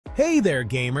Hey there,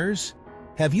 gamers!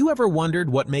 Have you ever wondered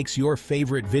what makes your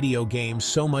favorite video games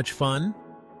so much fun?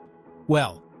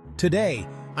 Well, today,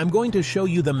 I'm going to show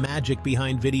you the magic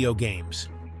behind video games.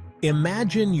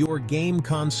 Imagine your game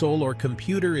console or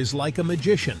computer is like a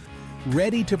magician,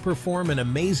 ready to perform an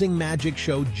amazing magic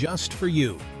show just for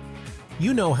you.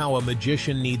 You know how a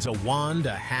magician needs a wand,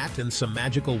 a hat, and some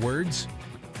magical words?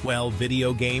 Well,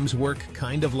 video games work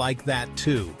kind of like that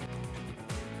too.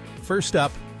 First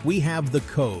up, we have the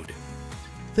code.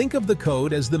 Think of the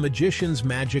code as the magician's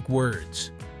magic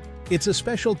words. It's a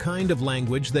special kind of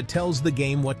language that tells the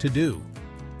game what to do,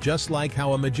 just like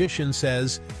how a magician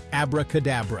says,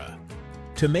 abracadabra.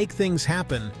 To make things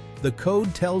happen, the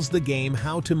code tells the game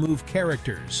how to move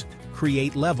characters,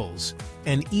 create levels,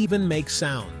 and even make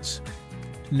sounds.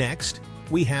 Next,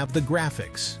 we have the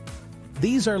graphics.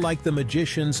 These are like the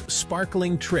magician's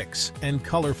sparkling tricks and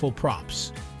colorful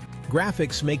props.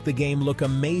 Graphics make the game look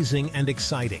amazing and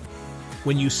exciting.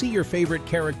 When you see your favorite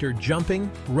character jumping,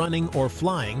 running, or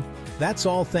flying, that's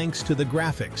all thanks to the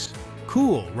graphics.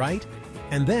 Cool, right?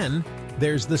 And then,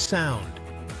 there's the sound.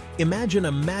 Imagine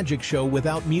a magic show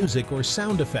without music or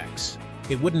sound effects.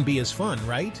 It wouldn't be as fun,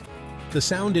 right? The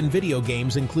sound in video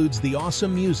games includes the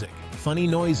awesome music, funny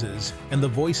noises, and the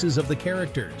voices of the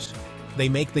characters. They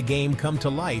make the game come to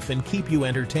life and keep you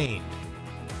entertained.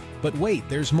 But wait,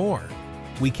 there's more.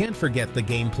 We can't forget the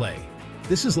gameplay.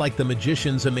 This is like the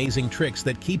magician's amazing tricks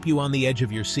that keep you on the edge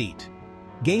of your seat.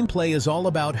 Gameplay is all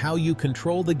about how you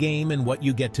control the game and what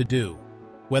you get to do.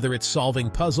 Whether it's solving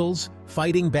puzzles,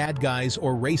 fighting bad guys,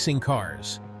 or racing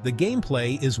cars, the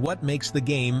gameplay is what makes the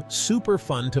game super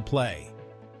fun to play.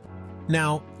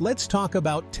 Now, let's talk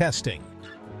about testing.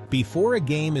 Before a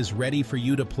game is ready for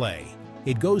you to play,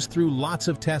 it goes through lots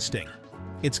of testing.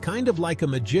 It's kind of like a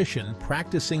magician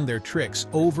practicing their tricks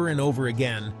over and over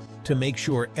again to make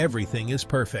sure everything is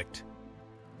perfect.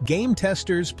 Game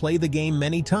testers play the game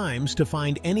many times to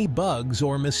find any bugs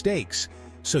or mistakes,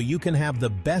 so you can have the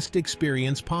best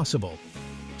experience possible.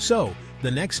 So,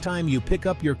 the next time you pick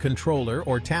up your controller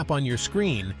or tap on your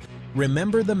screen,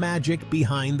 remember the magic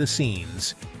behind the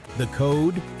scenes. The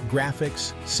code,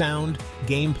 graphics, sound,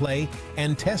 gameplay,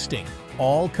 and testing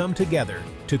all come together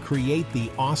to create the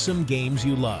awesome games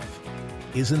you love.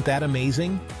 Isn't that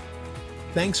amazing?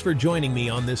 Thanks for joining me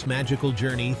on this magical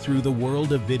journey through the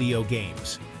world of video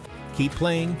games. Keep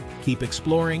playing, keep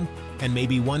exploring, and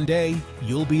maybe one day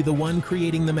you'll be the one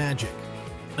creating the magic.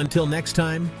 Until next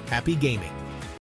time, happy gaming!